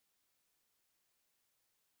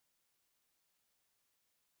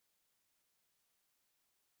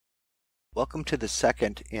Welcome to the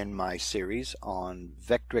second in my series on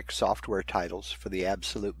Vectric software titles for the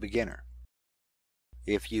absolute beginner.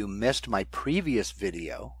 If you missed my previous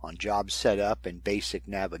video on job setup and basic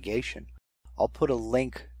navigation, I'll put a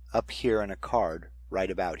link up here in a card right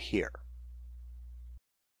about here.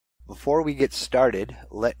 Before we get started,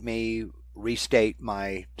 let me restate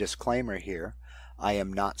my disclaimer here. I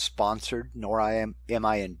am not sponsored, nor am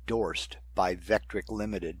I endorsed by Vectric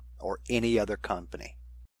Ltd or any other company.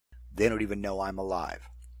 They don't even know I'm alive.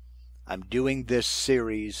 I'm doing this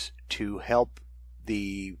series to help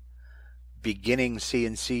the beginning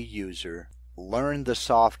CNC user learn the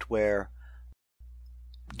software,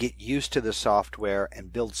 get used to the software,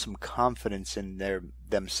 and build some confidence in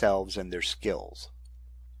themselves and their skills.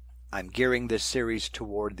 I'm gearing this series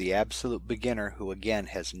toward the absolute beginner who again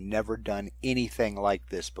has never done anything like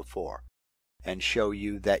this before, and show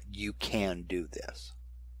you that you can do this.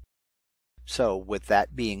 So with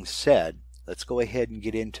that being said, let's go ahead and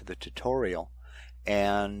get into the tutorial,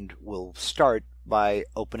 and we'll start by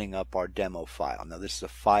opening up our demo file. Now this is a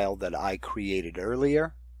file that I created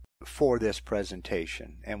earlier for this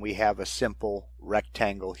presentation, and we have a simple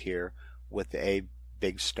rectangle here with a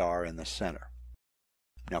big star in the center.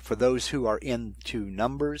 Now for those who are into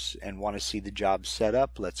numbers and want to see the job set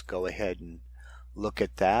up, let's go ahead and look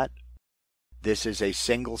at that. This is a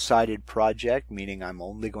single-sided project, meaning I'm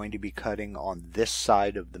only going to be cutting on this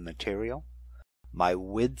side of the material. My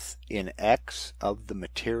width in X of the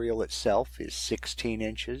material itself is 16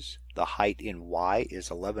 inches. The height in Y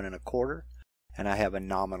is 11 1/4, and I have a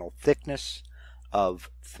nominal thickness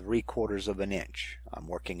of 3/4 of an inch. I'm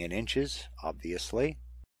working in inches, obviously.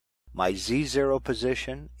 My Z0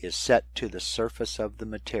 position is set to the surface of the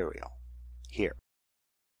material, here.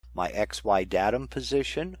 My XY datum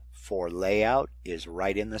position for layout is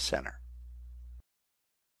right in the center.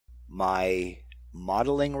 My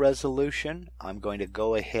modeling resolution, I'm going to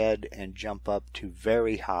go ahead and jump up to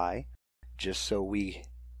very high just so we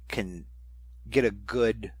can get a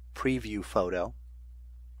good preview photo.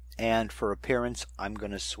 And for appearance, I'm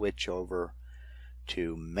going to switch over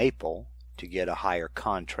to maple to get a higher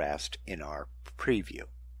contrast in our preview.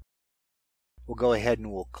 We'll go ahead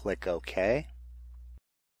and we'll click OK.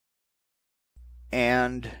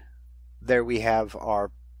 And there we have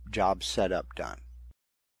our job setup done.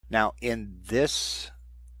 Now in this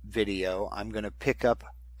video, I'm going to pick up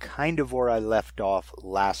kind of where I left off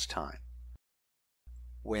last time,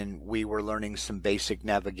 when we were learning some basic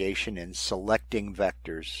navigation and selecting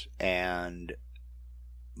vectors and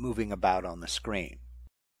moving about on the screen.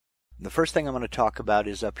 The first thing I'm going to talk about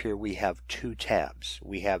is up here we have two tabs.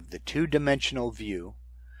 We have the two-dimensional view,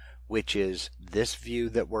 which is this view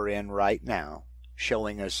that we're in right now,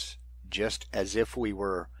 showing us just as if we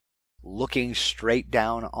were looking straight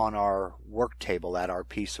down on our work table at our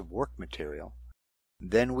piece of work material.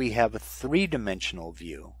 Then we have a three-dimensional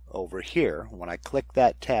view over here. When I click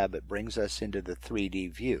that tab, it brings us into the 3D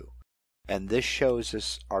view, and this shows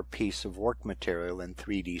us our piece of work material in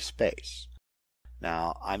 3D space.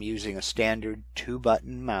 Now I'm using a standard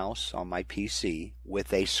 2-button mouse on my PC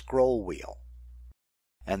with a scroll wheel,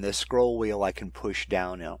 and this scroll wheel I can push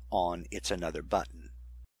down on. It's another button.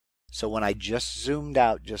 So when I just zoomed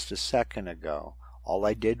out just a second ago, all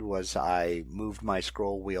I did was I moved my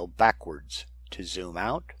scroll wheel backwards to zoom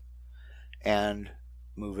out and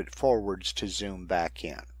move it forwards to zoom back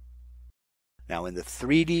in. Now in the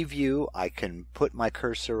 3D view, I can put my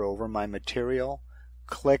cursor over my material,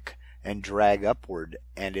 click and drag upward,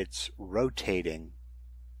 and it's rotating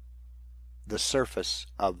the surface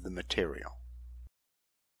of the material.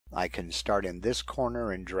 I can start in this corner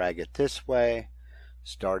and drag it this way,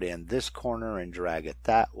 start in this corner and drag it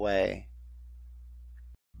that way,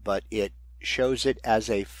 but it shows it as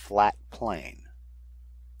a flat plane.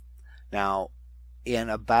 Now, in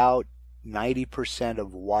about 90%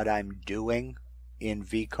 of what I'm doing in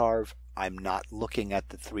VCarve, I'm not looking at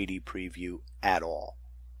the 3D preview at all.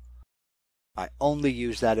 I only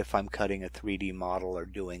use that if I'm cutting a 3D model or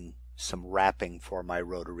doing some wrapping for my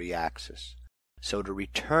rotary axis. So to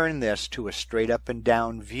return this to a straight up and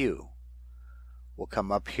down view, we'll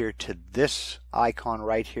come up here to this icon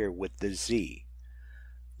right here with the Z.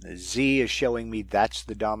 The Z is showing me that's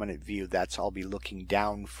the dominant view. I'll be looking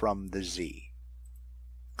down from the Z.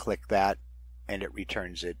 Click that and it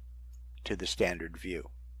returns it to the standard view.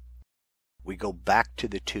 We go back to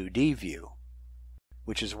the 2D view,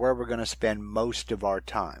 which is where we're going to spend most of our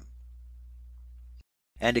time.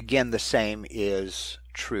 And again, the same is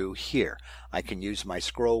true here. I can use my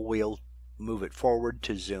scroll wheel, move it forward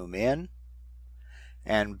to zoom in,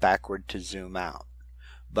 and backward to zoom out.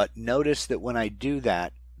 But notice that when I do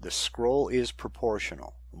that, the scroll is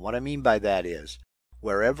proportional. And what I mean by that is,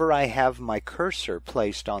 wherever I have my cursor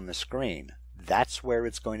placed on the screen, that's where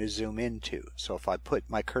it's going to zoom into. So if I put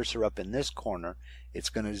my cursor up in this corner, it's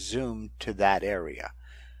going to zoom to that area.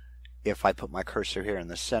 If I put my cursor here in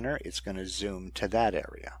the center, it's going to zoom to that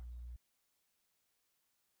area.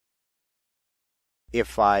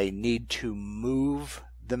 If I need to move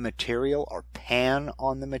the material or pan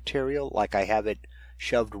on the material, like I have it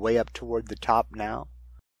shoved way up toward the top now,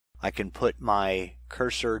 I can put my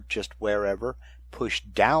cursor just wherever, push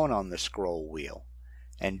down on the scroll wheel,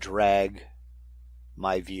 and drag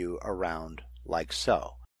my view around like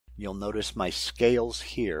so. You'll notice my scales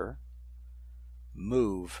here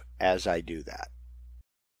move as I do that.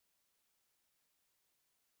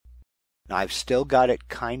 Now I've still got it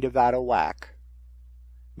kind of out of whack,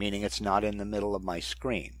 meaning it's not in the middle of my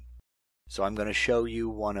screen. So I'm going to show you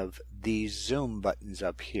one of these zoom buttons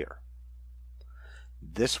up here.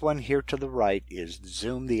 This one here to the right is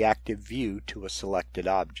zoom the active view to a selected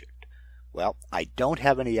object. Well, I don't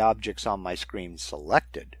have any objects on my screen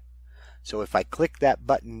selected. So if I click that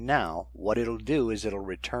button now, what it'll do is it'll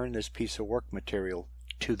return this piece of work material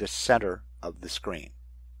to the center of the screen,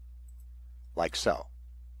 like so.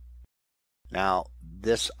 Now,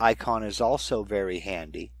 this icon is also very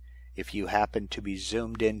handy if you happen to be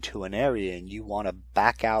zoomed into an area and you want to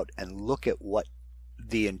back out and look at what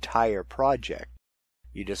the entire project.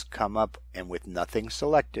 You just come up and with nothing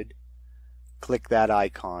selected, click that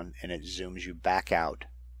icon and it zooms you back out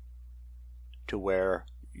to where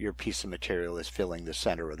your piece of material is filling the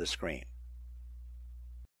center of the screen.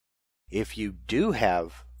 If you do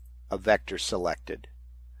have a vector selected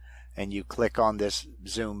and you click on this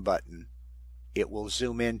zoom button, it will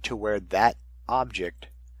zoom in to where that object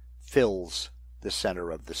fills the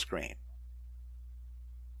center of the screen.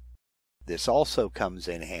 This also comes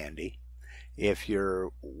in handy if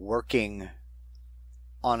you're working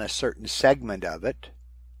on a certain segment of it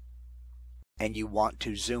and you want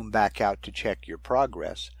to zoom back out to check your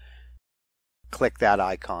progress. Click that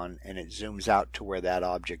icon and it zooms out to where that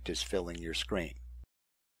object is filling your screen.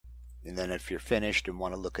 And then if you're finished and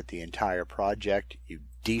want to look at the entire project, you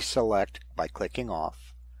deselect by clicking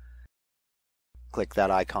off. Click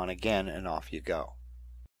that icon again and off you go.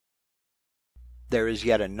 There is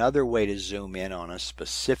yet another way to zoom in on a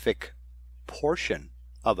specific portion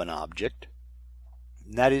of an object,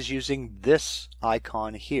 and that is using this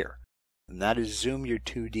icon here, and that is zoom your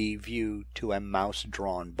 2D view to a mouse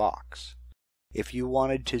drawn box. If you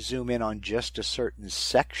wanted to zoom in on just a certain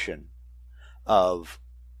section of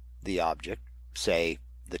the object, say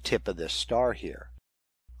the tip of this star here,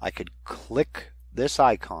 I could click this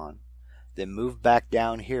icon, then move back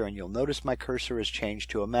down here, and you'll notice my cursor has changed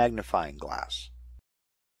to a magnifying glass.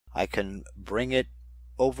 I can bring it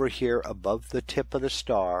over here above the tip of the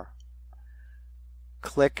star,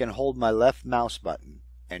 click and hold my left mouse button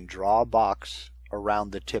and draw a box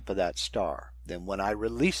around the tip of that star. Then when I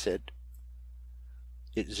release it,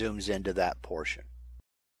 it zooms into that portion.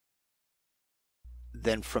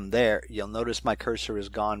 Then from there, you'll notice my cursor has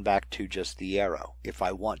gone back to just the arrow. If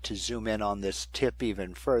I want to zoom in on this tip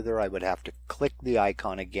even further, I would have to click the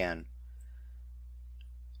icon again,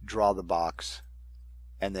 draw the box,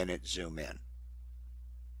 and then it zoom in.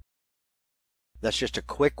 That's just a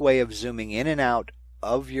quick way of zooming in and out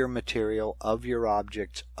of your material, of your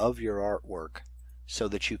objects, of your artwork, so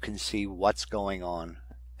that you can see what's going on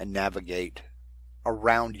and navigate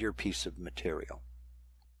around your piece of material.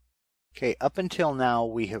 Okay, up until now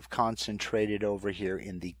we have concentrated over here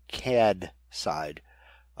in the CAD side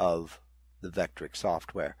of the Vectric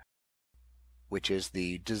software, which is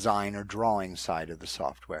the design or drawing side of the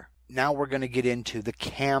software. Now we're going to get into the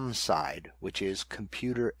CAM side, which is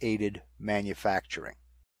computer-aided manufacturing.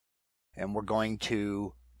 And we're going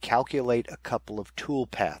to calculate a couple of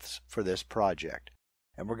toolpaths for this project.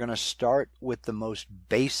 And we're going to start with the most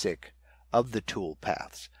basic of the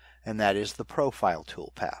toolpaths, and that is the profile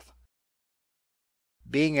toolpath.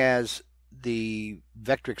 Being as the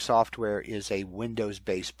Vectric software is a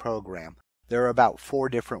Windows-based program, there are about 4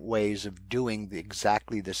 different ways of doing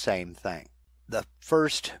exactly the same thing. The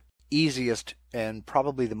first, easiest, and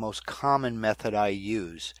probably the most common method I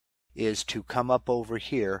use is to come up over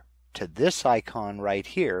here to this icon right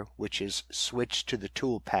here, which is switch to the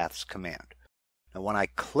toolpaths command. Now when I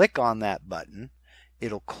click on that button,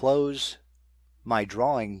 it'll close my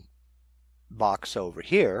drawing box over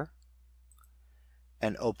here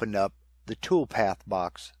and open up the toolpath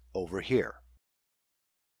box over here.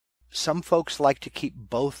 Some folks like to keep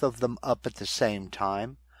both of them up at the same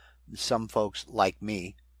time. Some folks, like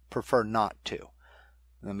me, prefer not to.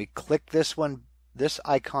 Let me click this one this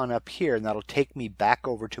icon up here, and that'll take me back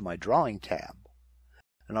over to my drawing tab.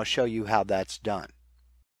 And I'll show you how that's done.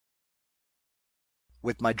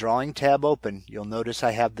 With my drawing tab open, you'll notice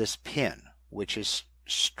I have this pin, which is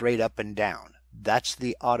straight up and down. That's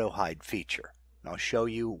the auto hide feature. And I'll show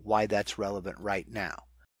you why that's relevant right now.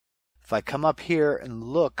 If I come up here and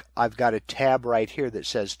look, I've got a tab right here that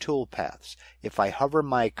says Toolpaths. If I hover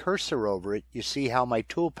my cursor over it, you see how my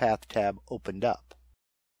Toolpath tab opened up.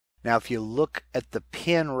 Now if you look at the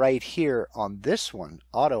pin right here on this one,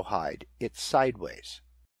 auto hide, it's sideways.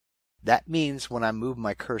 That means when I move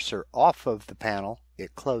my cursor off of the panel,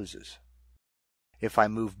 it closes. If I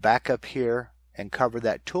move back up here and cover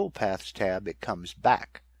that Toolpaths tab, it comes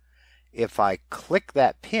back. If I click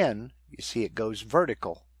that pin, you see it goes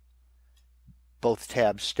vertical. Both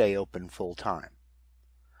tabs stay open full time.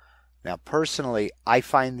 Now personally, I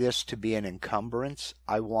find this to be an encumbrance.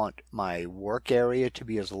 I want my work area to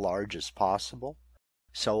be as large as possible.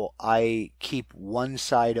 So I keep one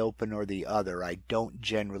side open or the other. I don't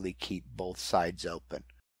generally keep both sides open.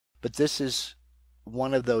 But this is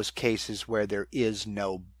one of those cases where there is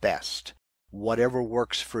no best. Whatever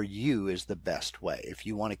works for you is the best way. If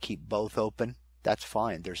you want to keep both open, that's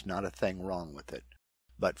fine. There's not a thing wrong with it.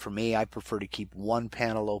 But for me, I prefer to keep one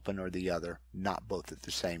panel open or the other, not both at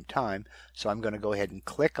the same time. So I'm going to go ahead and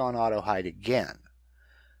click on Auto Hide again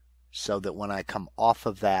so that when I come off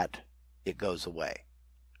of that, it goes away,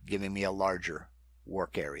 giving me a larger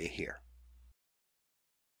work area here.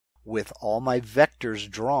 With all my vectors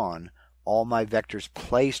drawn, all my vectors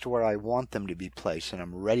placed where I want them to be placed, and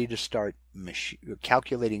I'm ready to start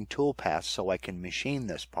calculating toolpaths so I can machine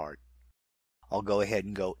this part, I'll go ahead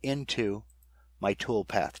and go into my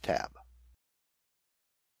Toolpath tab.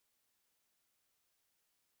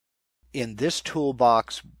 In this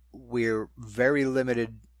toolbox, we're very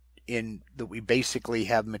limited in that we basically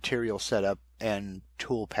have material setup and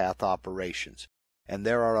toolpath operations. And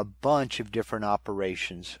there are a bunch of different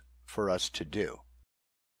operations for us to do.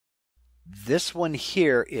 This one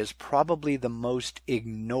here is probably the most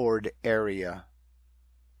ignored area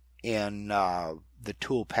in the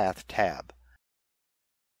Toolpath tab.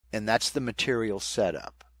 And that's the material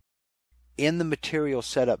setup. In the material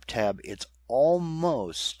setup tab, it's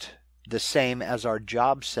almost the same as our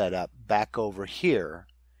job setup back over here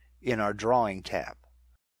in our drawing tab.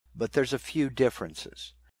 But there's a few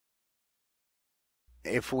differences.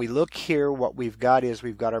 If we look here, what we've got is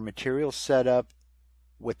we've got our material setup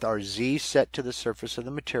with our Z set to the surface of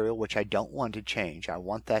the material, which I don't want to change. I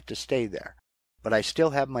want that to stay there. But I still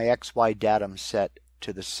have my XY datum set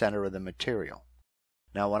to the center of the material.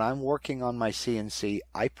 Now when I'm working on my CNC,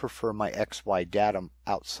 I prefer my XY datum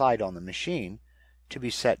outside on the machine to be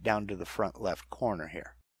set down to the front left corner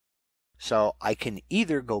here. So I can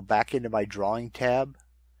either go back into my drawing tab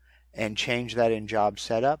and change that in job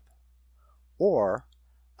setup, or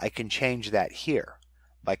I can change that here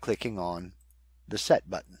by clicking on the set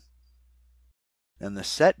button. And the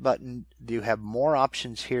set button, you have more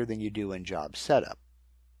options here than you do in job setup.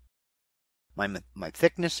 My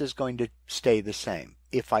thickness is going to stay the same.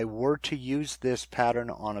 If I were to use this pattern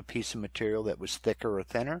on a piece of material that was thicker or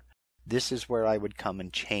thinner, this is where I would come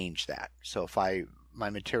and change that. So if my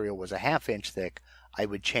material was a 1/2 inch thick, I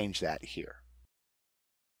would change that here.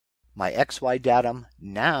 My XY datum,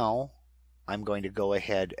 now I'm going to go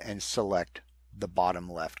ahead and select the bottom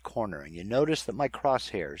left corner. And you notice that my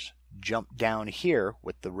crosshairs jump down here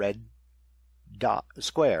with the red dot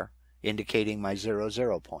square indicating my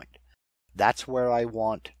 0, point. That's where I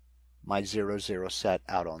want my 0 set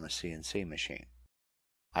out on the CNC machine.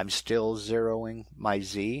 I'm still zeroing my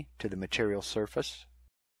Z to the material surface.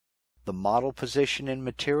 The model position in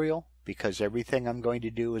material, because everything I'm going to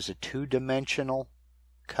do is a 2-dimensional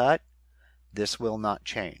cut, this will not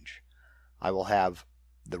change. I will have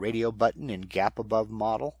the radio button in gap above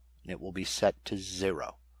model, and it will be set to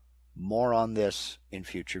 0. More on this in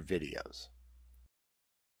future videos.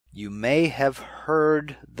 You may have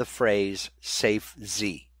heard the phrase safe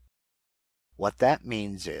Z. What that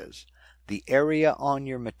means is the area on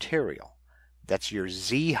your material, that's your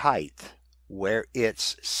Z height, where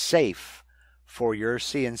it's safe for your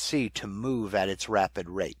CNC to move at its rapid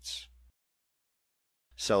rates.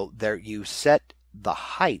 So there you set the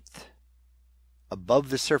height above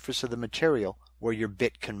the surface of the material where your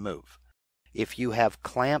bit can move. If you have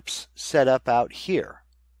clamps set up out here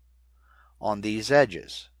on these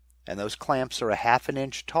edges, and those clamps are a 1/2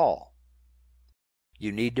 inch tall,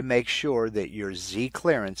 you need to make sure that your Z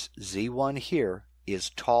clearance, Z1 here, is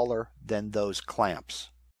taller than those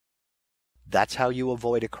clamps. That's how you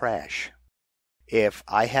avoid a crash. If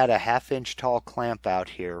I had a 1/2 inch tall clamp out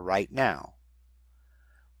here right now,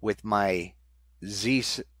 with my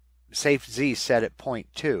safe Z set at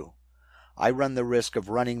 0.2, I run the risk of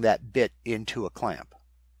running that bit into a clamp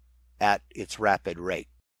at its rapid rate.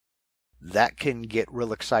 That can get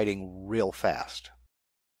real exciting real fast.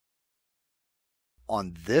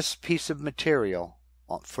 On this piece of material,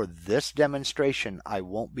 for this demonstration, I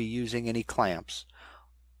won't be using any clamps.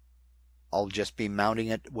 I'll just be mounting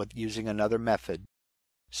it with using another method.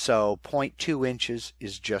 So 0.2 inches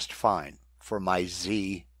is just fine for my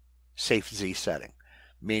Z, safe Z setting,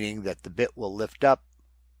 meaning that the bit will lift up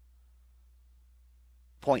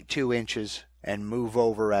 0.2 inches and move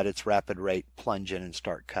over at its rapid rate, plunge in and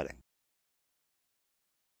start cutting.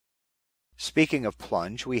 Speaking of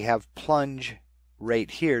plunge, we have plunge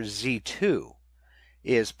rate here, Z2,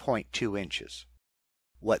 is 0.2 inches.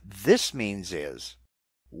 What this means is,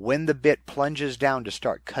 when the bit plunges down to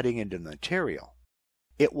start cutting into the material,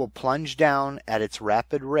 it will plunge down at its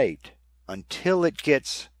rapid rate until it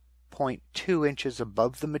gets 0.2 inches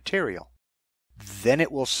above the material. Then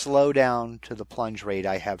it will slow down to the plunge rate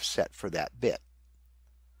I have set for that bit.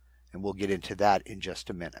 And we'll get into that in just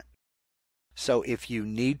a minute. So if you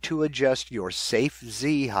need to adjust your safe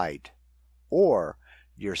Z height or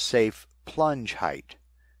your safe plunge height,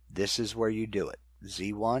 this is where you do it.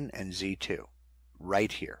 Z1 and Z2,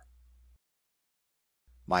 right here.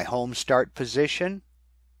 My home start position,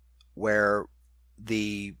 where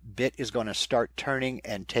the bit is going to start turning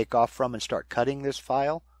and take off from and start cutting this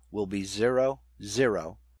file, will be 0,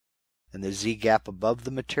 0, and the Z gap above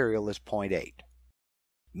the material is 0.8.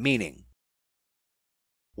 Meaning,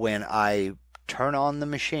 when I turn on the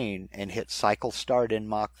machine and hit cycle start in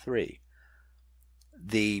Mach 3,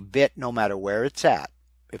 the bit, no matter where it's at,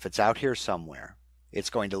 if it's out here somewhere, it's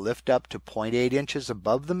going to lift up to 0.8 inches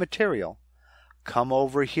above the material, come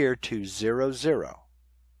over here to 0, 0.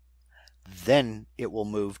 Then it will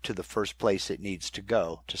move to the first place it needs to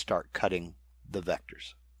go to start cutting the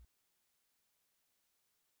vectors.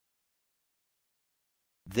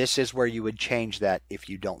 This is where you would change that if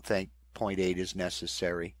you don't think 0.8 is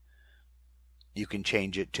necessary. You can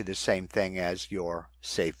change it to the same thing as your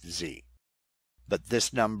safe Z. But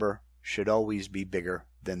this number should always be bigger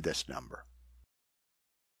than this number.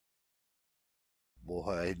 We'll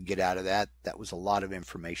go ahead and get out of that. That was a lot of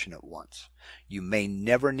information at once. You may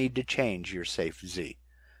never need to change your safe Z.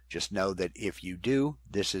 Just know that if you do,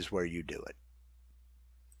 this is where you do it.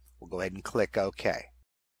 We'll go ahead and click OK.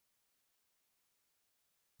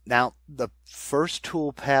 Now, the first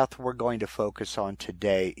toolpath we're going to focus on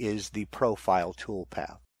today is the profile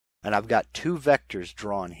toolpath. And I've got two vectors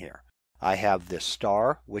drawn here. I have this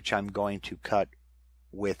star, which I'm going to cut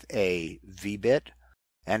with a V-bit,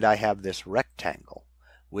 and I have this rectangle,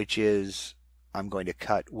 which is I'm going to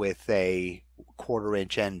cut with a 1/4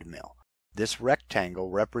 inch end mill. This rectangle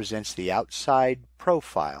represents the outside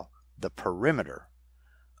profile, the perimeter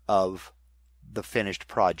of the finished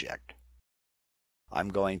project. I'm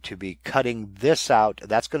going to be cutting this out.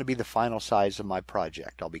 That's going to be the final size of my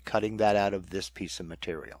project. I'll be cutting that out of this piece of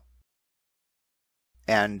material.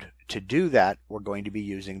 And to do that, we're going to be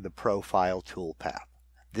using the profile toolpath.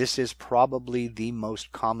 This is probably the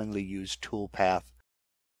most commonly used toolpath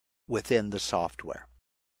within the software.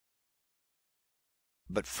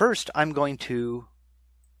 But first, I'm going to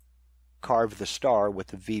carve the star with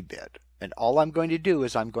the V-bit. And all I'm going to do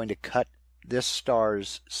is I'm going to cut this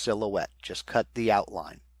star's silhouette. Just cut the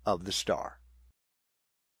outline of the star.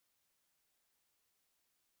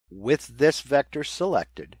 With this vector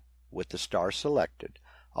selected, with the star selected,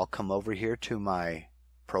 I'll come over here to my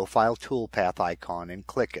profile toolpath icon and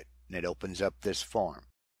click it, and it opens up this form.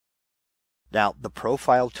 Now, the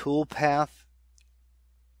profile toolpath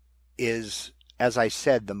is, as I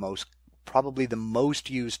said, probably the most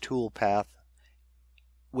used toolpath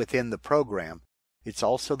within the program. It's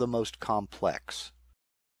also the most complex.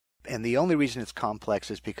 And the only reason it's complex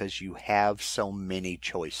is because you have so many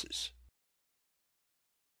choices.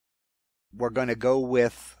 We're going to go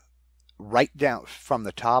with right down from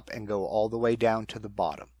the top and go all the way down to the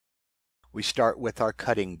bottom. We start with our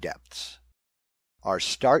cutting depths. Our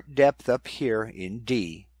start depth up here in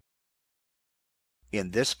D,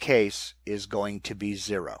 in this case, is going to be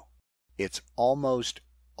 0. It's almost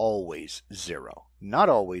always 0. Not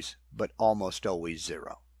always, but almost always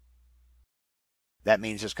 0. That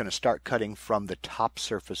means it's going to start cutting from the top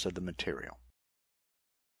surface of the material.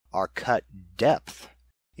 Our cut depth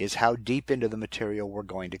is how deep into the material we're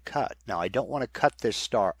going to cut. Now, I don't want to cut this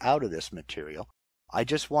star out of this material. I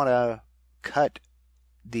just want to cut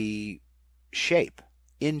the shape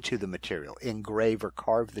into the material, engrave or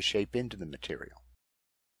carve the shape into the material.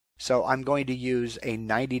 So I'm going to use a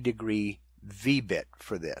 90-degree V-bit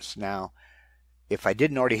for this. Now, If I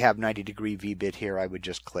didn't already have 90-degree V-bit here, I would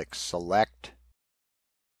just click Select,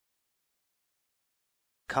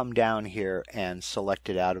 come down here and select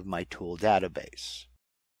it out of my tool database.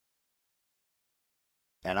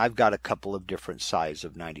 And I've got a couple of different size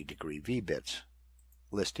of 90-degree V-bits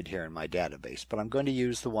listed here in my database, but I'm going to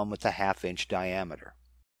use the one with the 1/2 inch diameter.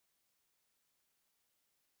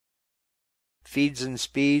 Feeds and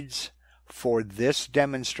speeds. For this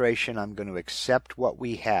demonstration, I'm going to accept what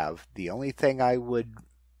we have. The only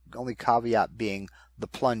caveat being the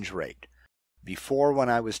plunge rate. Before, when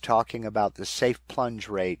I was talking about the safe plunge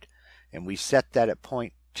rate, and we set that at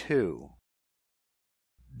 0.2,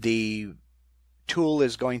 the tool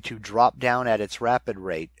is going to drop down at its rapid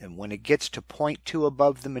rate, and when it gets to 0.2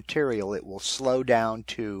 above the material, it will slow down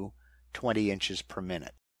to 20 inches per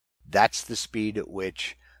minute. That's the speed at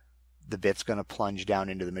which the bit's going to plunge down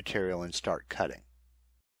into the material and start cutting.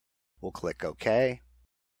 We'll click OK.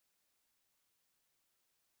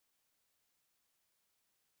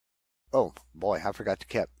 Oh boy, I forgot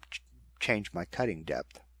to change my cutting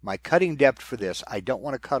depth. My cutting depth for this, I don't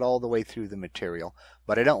want to cut all the way through the material,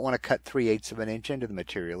 but I don't want to cut 3/8 of an inch into the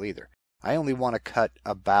material either. I only want to cut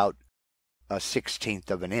about a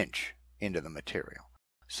 1/16 of an inch into the material.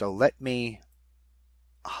 So let me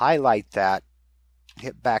highlight that,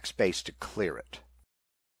 hit backspace to clear it.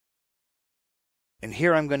 And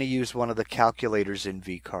here I'm going to use one of the calculators in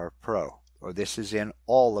VCarve Pro, or this is in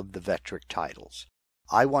all of the Vectric titles.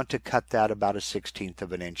 I want to cut that about a 1/16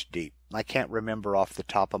 of an inch deep. I can't remember off the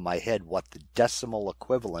top of my head what the decimal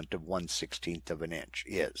equivalent of 1/16 of an inch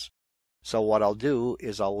is. So what I'll do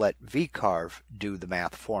is I'll let VCarve do the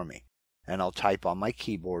math for me. And I'll type on my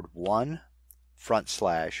keyboard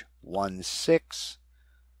 1/16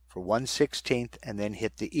 for 1/16 and then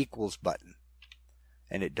hit the equals button.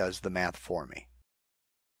 And it does the math for me.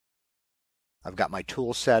 I've got my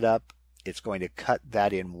tool set up. It's going to cut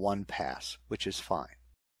that in one pass, which is fine.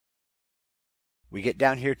 We get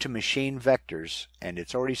down here to Machine Vectors, and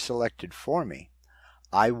it's already selected for me.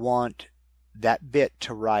 I want that bit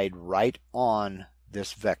to ride right on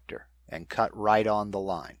this vector and cut right on the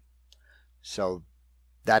line. So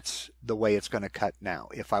that's the way it's going to cut now.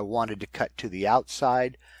 If I wanted to cut to the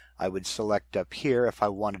outside, I would select up here. If I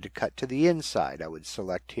wanted to cut to the inside, I would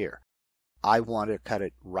select here. I want to cut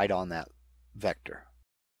it right on that vector.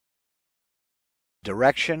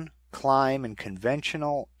 Direction, climb, and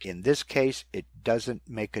conventional, in this case, it doesn't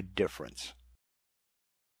make a difference.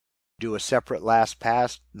 Do a separate last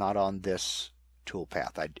pass, not on this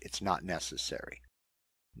toolpath. It's not necessary.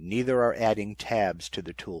 Neither are adding tabs to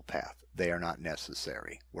the toolpath. They are not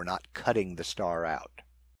necessary. We're not cutting the star out.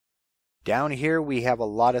 Down here we have a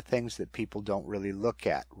lot of things that people don't really look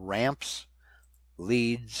at. Ramps,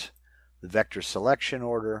 leads, the vector selection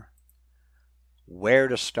order, where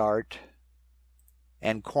to start,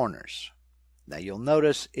 and corners. Now you'll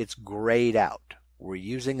notice it's grayed out. We're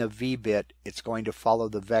using a V-bit. It's going to follow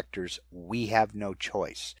the vectors. We have no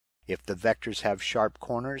choice. If the vectors have sharp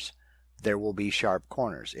corners, there will be sharp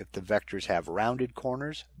corners. If the vectors have rounded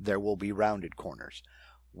corners, there will be rounded corners.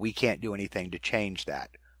 We can't do anything to change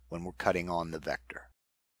that when we're cutting on the vector.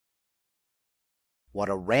 What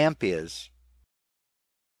a ramp is,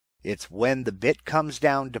 it's when the bit comes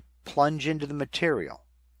down to plunge into the material.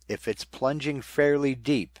 If it's plunging fairly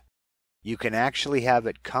deep, you can actually have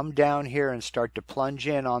it come down here and start to plunge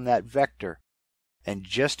in on that vector. And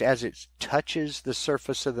just as it touches the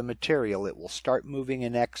surface of the material, it will start moving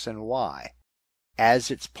in X and Y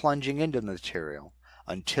as it's plunging into the material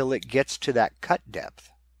until it gets to that cut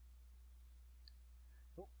depth,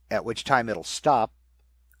 at which time it'll stop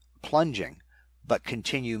plunging but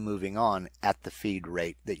continue moving on at the feed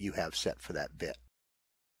rate that you have set for that bit.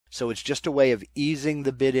 So it's just a way of easing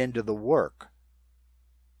the bit into the work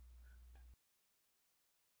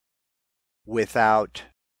without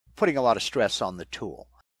putting a lot of stress on the tool.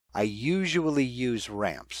 I usually use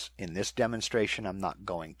ramps. In this demonstration, I'm not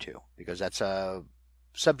going to, because that's a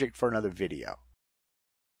subject for another video.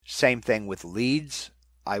 Same thing with leads.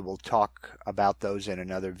 I will talk about those in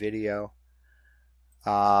another video.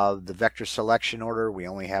 The vector selection order, we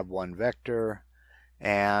only have one vector.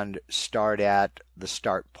 And start at the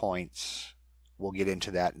start points. We'll get into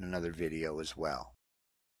that in another video as well.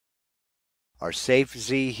 Our safe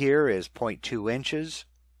Z here is 0.2 inches.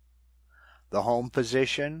 The home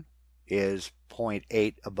position is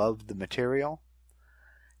 0.8 above the material.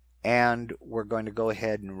 And we're going to go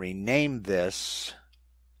ahead and rename this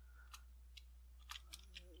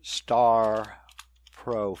Star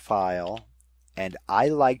Profile. And I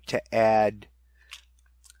like to add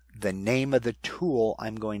the name of the tool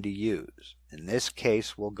I'm going to use. In this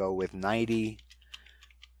case, we'll go with 90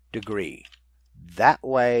 degree. That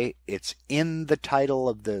way it's in the title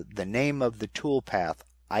of the name of the toolpath.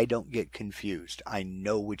 I don't get confused. I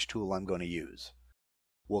know which tool I'm going to use.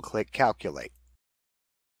 We'll click Calculate.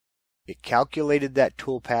 It calculated that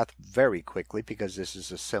toolpath very quickly because this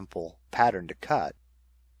is a simple pattern to cut.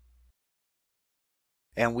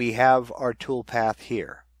 And we have our toolpath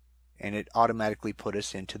here, and it automatically put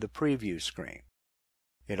us into the preview screen.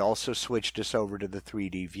 It also switched us over to the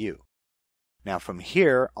 3D view. Now from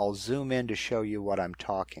here, I'll zoom in to show you what I'm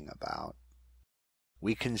talking about.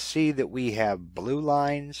 We can see that we have blue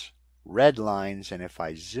lines, red lines, and if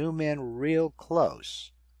I zoom in real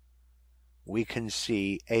close, we can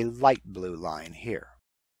see a light blue line here.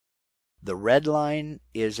 The red line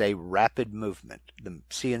is a rapid movement. The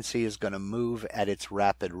CNC is going to move at its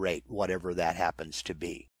rapid rate, whatever that happens to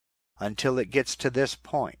be, until it gets to this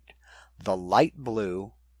point. The light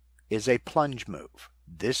blue is a plunge move.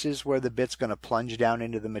 This is where the bit's going to plunge down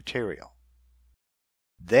into the material.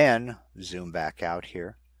 Then, zoom back out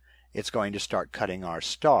here, it's going to start cutting our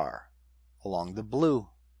star along the blue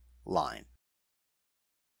line.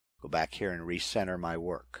 Go back here and recenter my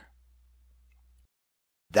work.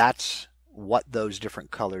 That's what those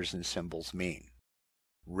different colors and symbols mean.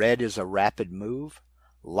 Red is a rapid move,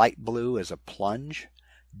 light blue is a plunge,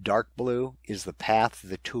 dark blue is the path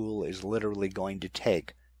the tool is literally going to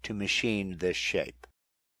take to machine this shape.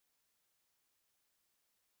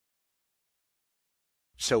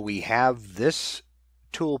 So we have this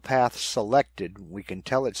toolpath selected. We can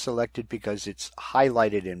tell it's selected because it's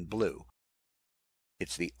highlighted in blue.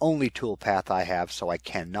 It's the only toolpath I have, so I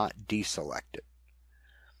cannot deselect it.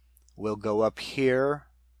 We'll go up here.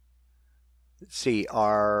 Let's see,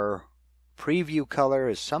 our preview color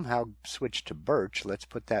is somehow switched to birch. Let's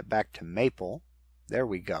put that back to maple. There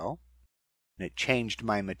we go. And it changed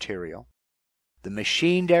my material. The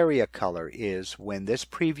machined area color is when this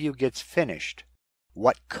preview gets finished,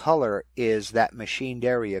 what color is that machined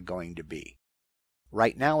area going to be?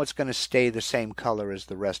 Right now it's going to stay the same color as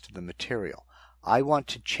the rest of the material. I want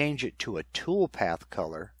to change it to a toolpath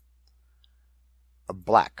color of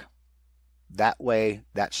black. That way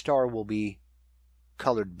that star will be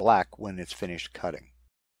colored black when it's finished cutting.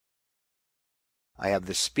 I have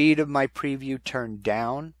the speed of my preview turned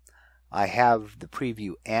down. I have the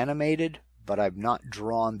preview animated, but I've not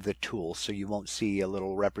drawn the tool, so you won't see a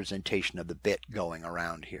little representation of the bit going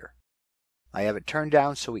around here. I have it turned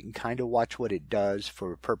down so we can kind of watch what it does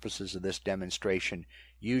for purposes of this demonstration.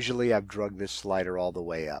 Usually I've drugged this slider all the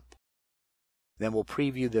way up. Then we'll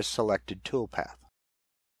preview this selected toolpath.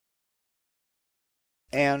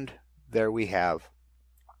 And there we have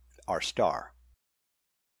our star.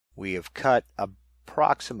 We have cut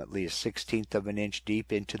approximately 1/16 of an inch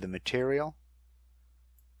deep into the material.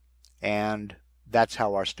 And that's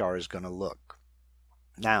how our star is going to look.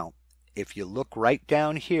 Now, if you look right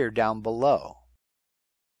down here, down below,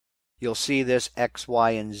 you'll see this X,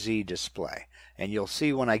 Y, and Z display. And you'll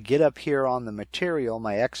see when I get up here on the material,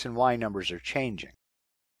 my X and Y numbers are changing.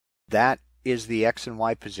 That is the X and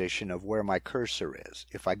Y position of where my cursor is.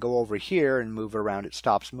 If I go over here and move around, it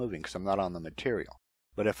stops moving because I'm not on the material.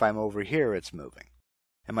 But if I'm over here, it's moving.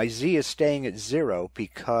 And my Z is staying at 0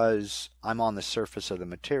 because I'm on the surface of the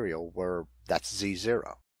material where that's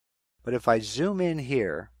Z0. But if I zoom in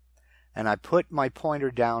here and I put my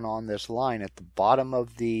pointer down on this line at the bottom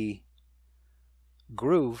of the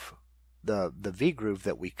groove, the V groove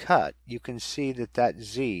that we cut, you can see that that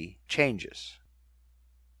Z changes.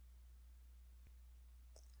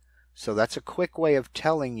 So that's a quick way of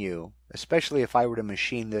telling you, especially if I were to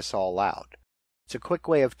machine this all out, it's a quick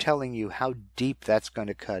way of telling you how deep that's going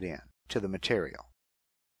to cut in to the material.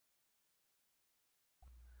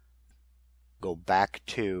 Go back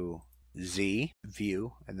to Z,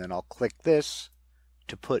 View, and then I'll click this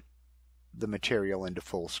to put the material into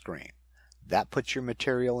full screen. That puts your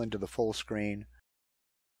material into the full screen.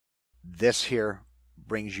 This here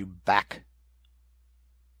brings you back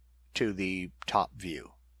to the top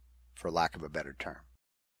view, for lack of a better term.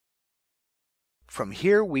 From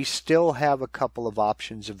here, we still have a couple of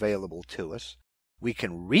options available to us. We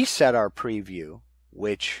can reset our preview,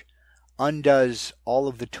 which undoes all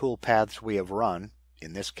of the toolpaths we have run.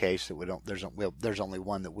 In this case, there's only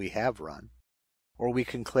one that we have run. Or we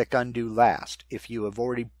can click Undo Last. If you have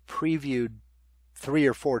already previewed 3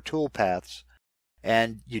 or 4 toolpaths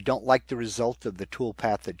and you don't like the result of the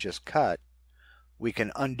toolpath that just cut, we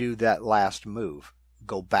can undo that last move,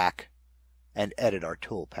 go back, and edit our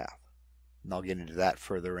toolpath. And I'll get into that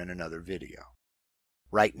further in another video.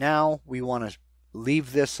 Right now, we want to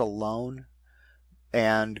leave this alone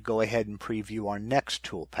and go ahead and preview our next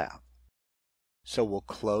toolpath. So we'll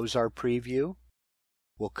close our preview.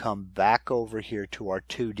 we'll come back over here to our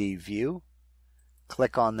 2D view,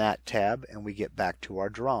 click on that tab, and we get back to our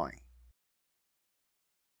drawing.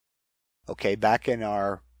 Okay, back in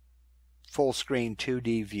our full screen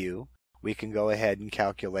 2D view, we can go ahead and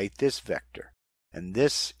calculate this vector. And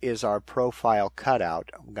this is our profile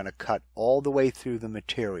cutout. I'm going to cut all the way through the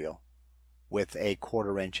material with a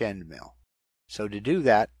 1/4 inch end mill. So to do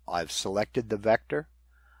that, I've selected the vector.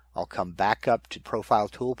 I'll come back up to Profile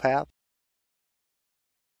Toolpath.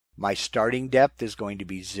 My starting depth is going to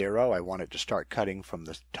be 0. I want it to start cutting from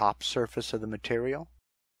the top surface of the material.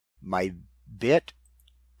 My bit,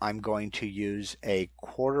 I'm going to use a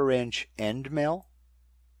 1/4 inch end mill.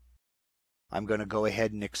 I'm going to go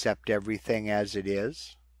ahead and accept everything as it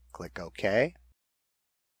is. Click OK.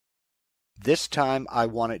 This time I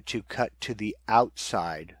want it to cut to the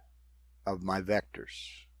outside of my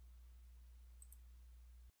vectors.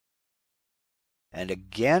 And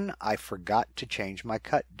again, I forgot to change my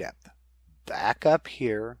cut depth. Back up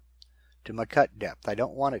here to my cut depth. I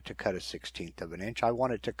don't want it to cut a 1/16 of an inch. I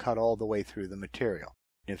want it to cut all the way through the material.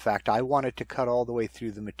 In fact, I want it to cut all the way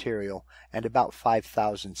through the material and about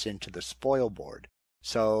 5/1000 into the spoil board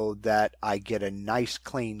so that I get a nice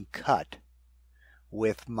clean cut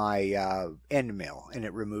with my end mill, and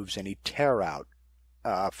it removes any tear out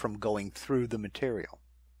from going through the material.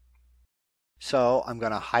 So I'm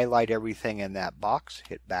going to highlight everything in that box,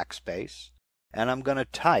 hit backspace, and I'm going to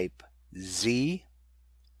type Z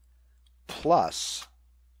plus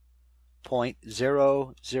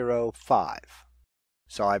 0.005.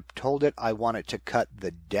 So I've told it I want it to cut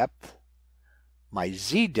the depth, my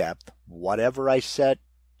Z depth, whatever I set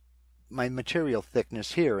my material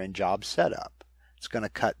thickness here in Job Setup. It's going to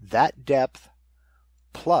cut that depth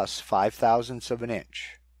plus 5/1000 of an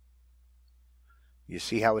inch. You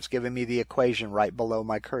see how it's giving me the equation right below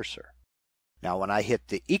my cursor. Now when I hit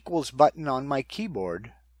the equals button on my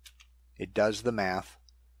keyboard, it does the math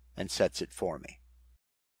and sets it for me.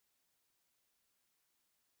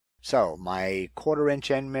 So my 1/4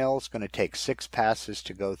 inch end mill is going to take 6 passes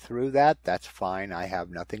to go through that. That's fine. I have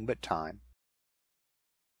nothing but time.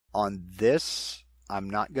 On this, I'm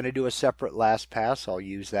not going to do a separate last pass. I'll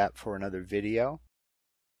use that for another video.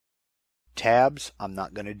 Tabs, I'm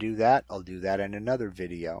not going to do that. I'll do that in another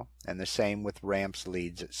video. And the same with ramps,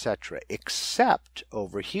 leads, etc. Except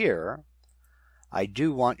over here, I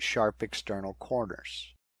do want sharp external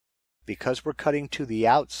corners. Because we're cutting to the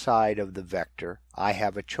outside of the vector, I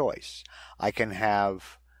have a choice. I can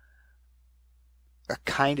have a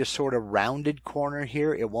kind of sort of rounded corner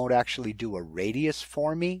here. It won't actually do a radius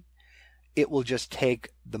for me. It will just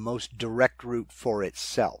take the most direct route for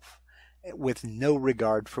itself, with no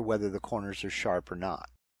regard for whether the corners are sharp or not.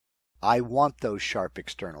 I want those sharp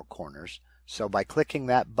external corners, so by clicking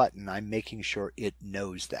that button, I'm making sure it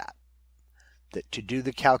knows that to do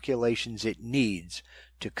the calculations it needs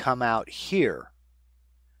to come out here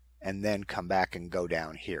and then come back and go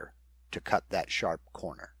down here to cut that sharp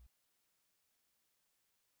corner.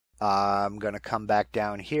 I'm going to come back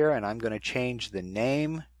down here and I'm going to change the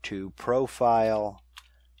name to Profile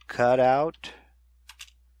Cutout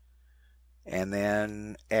and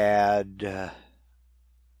then add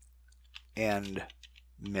end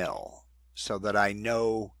mill so that I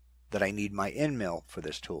know that I need my end mill for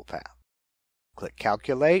this toolpath. Click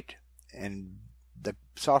Calculate, and the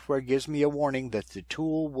software gives me a warning that the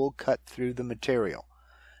tool will cut through the material.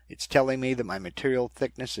 It's telling me that my material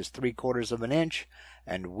thickness is 3/4 of an inch,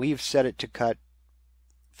 and we've set it to cut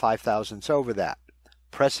 5/1000 over that.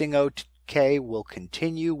 Pressing OK will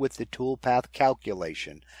continue with the toolpath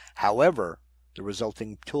calculation. However, the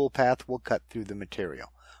resulting toolpath will cut through the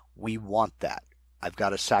material. We want that. I've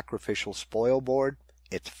got a sacrificial spoil board.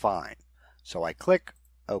 It's fine. So I click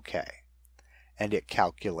OK. And it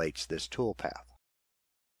calculates this toolpath.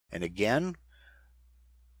 And again,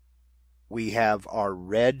 we have our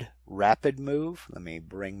red rapid move. Let me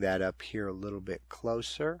bring that up here a little bit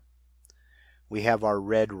closer. We have our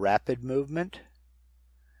red rapid movement.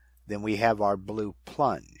 Then we have our blue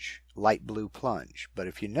plunge, light blue plunge. But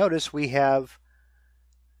if you notice, we have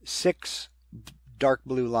 6 dark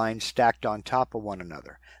blue lines stacked on top of one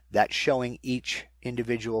another. That's showing each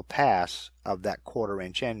individual pass of that 1/4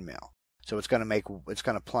 inch end mill. So it's going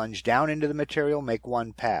to plunge down into the material, make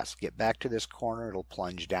one pass. Get back to this corner, it'll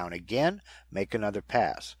plunge down again, make another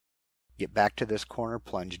pass. Get back to this corner,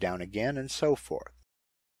 plunge down again, and so forth.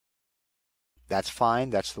 That's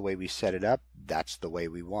fine. That's the way we set it up. That's the way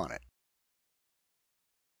we want it.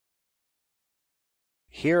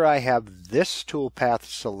 Here I have this toolpath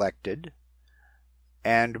selected,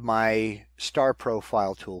 and my star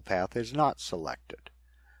profile toolpath is not selected.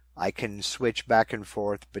 I can switch back and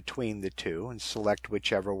forth between the two and select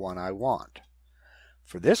whichever one I want.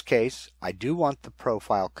 For this case, I do want the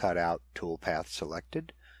profile cutout toolpath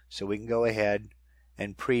selected, so we can go ahead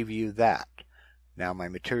and preview that. Now my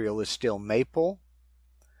material is still maple.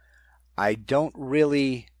 I don't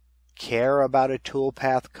really care about a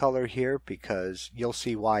toolpath color here because you'll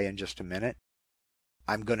see why in just a minute.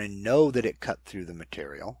 I'm going to know that it cut through the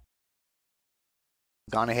material.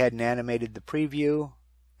 Gone ahead and animated the preview,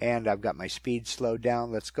 and I've got my speed slowed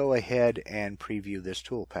down. Let's go ahead and preview this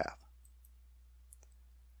toolpath.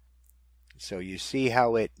 So you see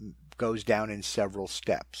how it goes down in several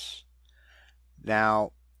steps.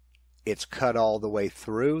 Now it's cut all the way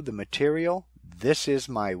through the material. This is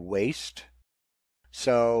my waste.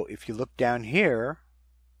 So if you look down here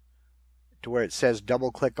to where it says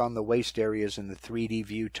double click on the waste areas in the 3D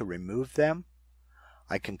view to remove them,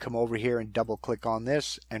 I can come over here and double click on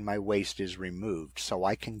this and my waste is removed. So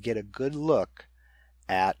I can get a good look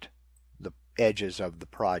at the edges of the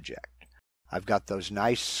project. I've got those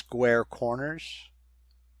nice square corners.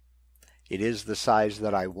 It is the size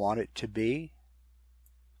that I want it to be.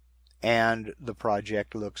 And the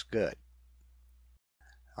project looks good.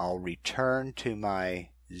 I'll return to my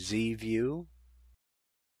Z view.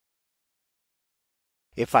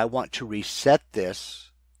 If I want to reset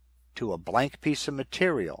this to a blank piece of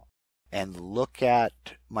material and look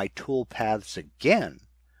at my toolpaths again,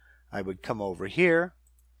 I would come over here,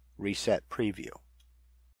 reset preview.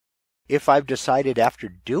 If I've decided after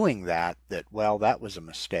doing that, well, that was a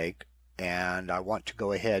mistake, and I want to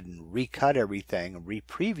go ahead and recut everything and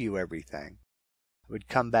re-preview everything, I would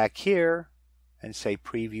come back here and say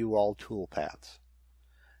preview all toolpaths.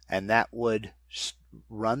 And that would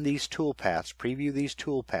run these toolpaths, preview these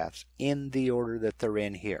toolpaths in the order that they're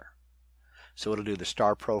in here. So it'll do the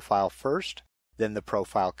star profile first, then the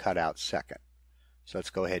profile cutout second. So let's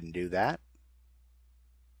go ahead and do that.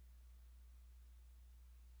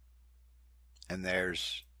 And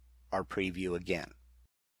there's our preview again.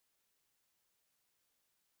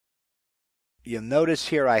 You'll notice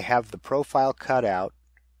here I have the profile cutout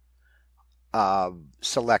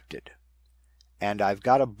selected. And I've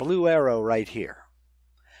got a blue arrow right here.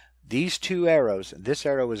 These two arrows, this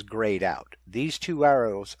arrow is grayed out. These two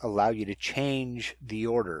arrows allow you to change the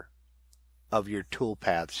order of your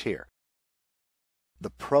toolpaths here. The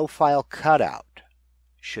profile cutout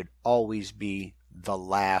should always be the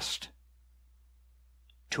last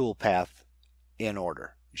toolpath in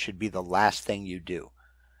order. It should be the last thing you do.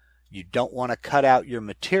 You don't want to cut out your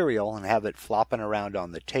material and have it flopping around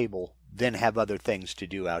on the table, then have other things to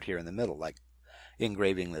do out here in the middle, like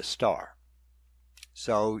engraving this star.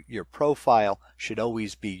 So your profile should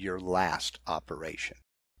always be your last operation.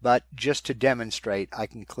 But just to demonstrate, I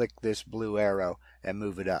can click this blue arrow and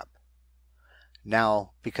move it up.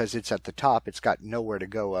 Now, because it's at the top, it's got nowhere to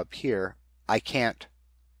go up here. I can't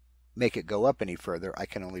make it go up any further. I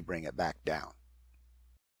can only bring it back down.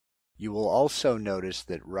 You will also notice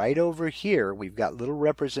that right over here, we've got little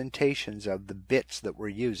representations of the bits that we're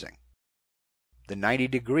using. The 90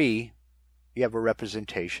 degree, you have a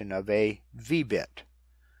representation of a V-bit.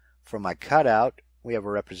 For my cutout, we have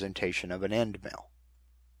a representation of an end mill.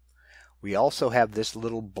 We also have this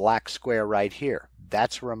little black square right here.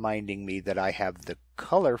 That's reminding me that I have the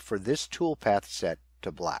color for this toolpath set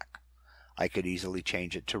to black. I could easily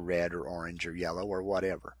change it to red or orange or yellow or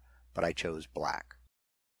whatever, but I chose black.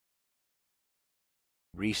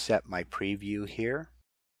 Reset my preview here.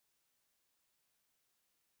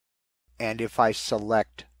 And if I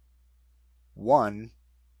select one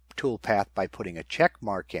toolpath by putting a check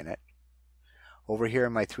mark in it, over here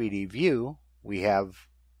in my 3D view, we have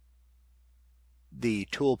the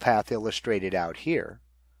toolpath illustrated out here.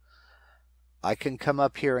 I can come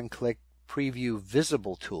up here and click Preview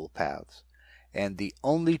Visible Toolpaths, and the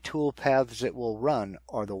only toolpaths it will run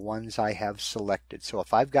are the ones I have selected. So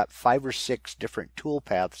if I've got 5 or 6 different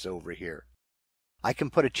toolpaths over here, I can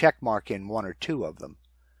put a check mark in 1 or 2 of them,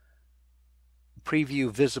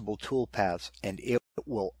 preview visible toolpaths, and it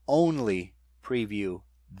will only preview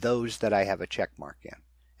those that I have a check mark in.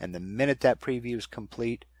 And the minute that preview is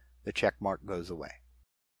complete, the check mark goes away.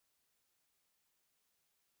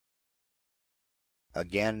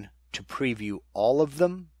 Again, to preview all of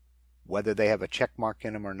them, whether they have a check mark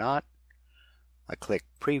in them or not, I click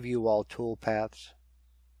Preview All Toolpaths,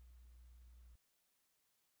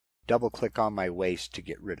 double click on my waste to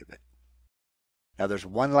get rid of it. Now there's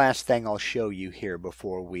one last thing I'll show you here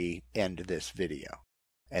before we end this video,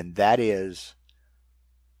 and that is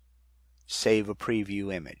save a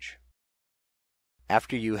preview image.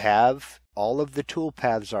 After you have all of the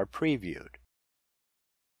toolpaths are previewed,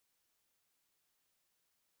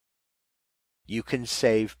 You can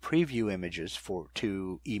save preview images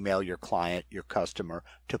to email your client, your customer,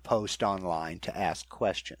 to post online, to ask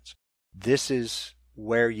questions. This is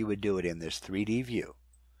where you would do it in this 3D view.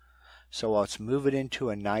 So let's move it into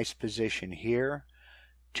a nice position here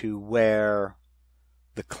to where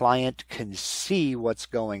the client can see what's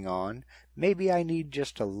going on. Maybe I need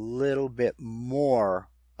just a little bit more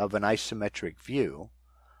of an isometric view.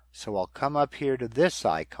 So I'll come up here to this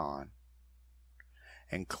icon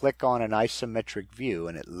and click on an isometric view,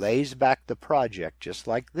 and it lays back the project just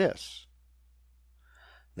like this.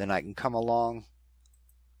 Then I can come along,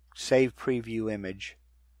 save preview image,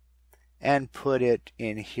 and put it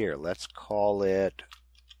in here. Let's call it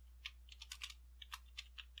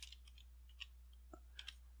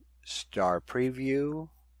Star Preview.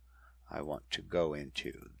 I want to go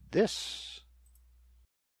into this.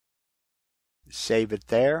 Save it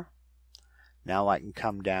there. Now I can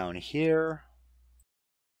come down here,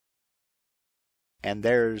 and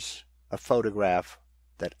there's a photograph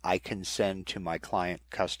that I can send to my client,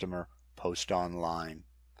 customer, post online,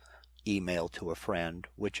 email to a friend,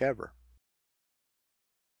 whichever.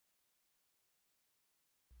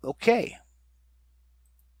 Okay.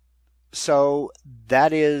 So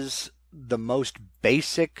that is the most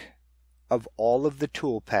basic of all of the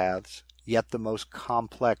toolpaths, yet the most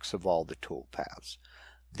complex of all the toolpaths,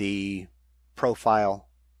 the profile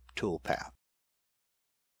toolpath.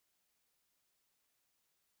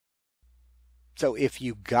 So if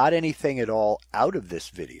you got anything at all out of this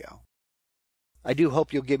video, I do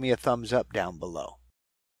hope you'll give me a thumbs up down below.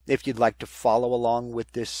 If you'd like to follow along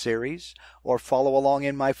with this series or follow along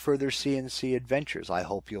in my further CNC adventures, I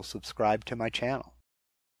hope you'll subscribe to my channel.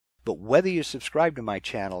 But whether you subscribe to my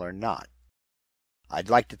channel or not, I'd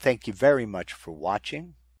like to thank you very much for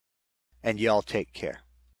watching, and y'all take care.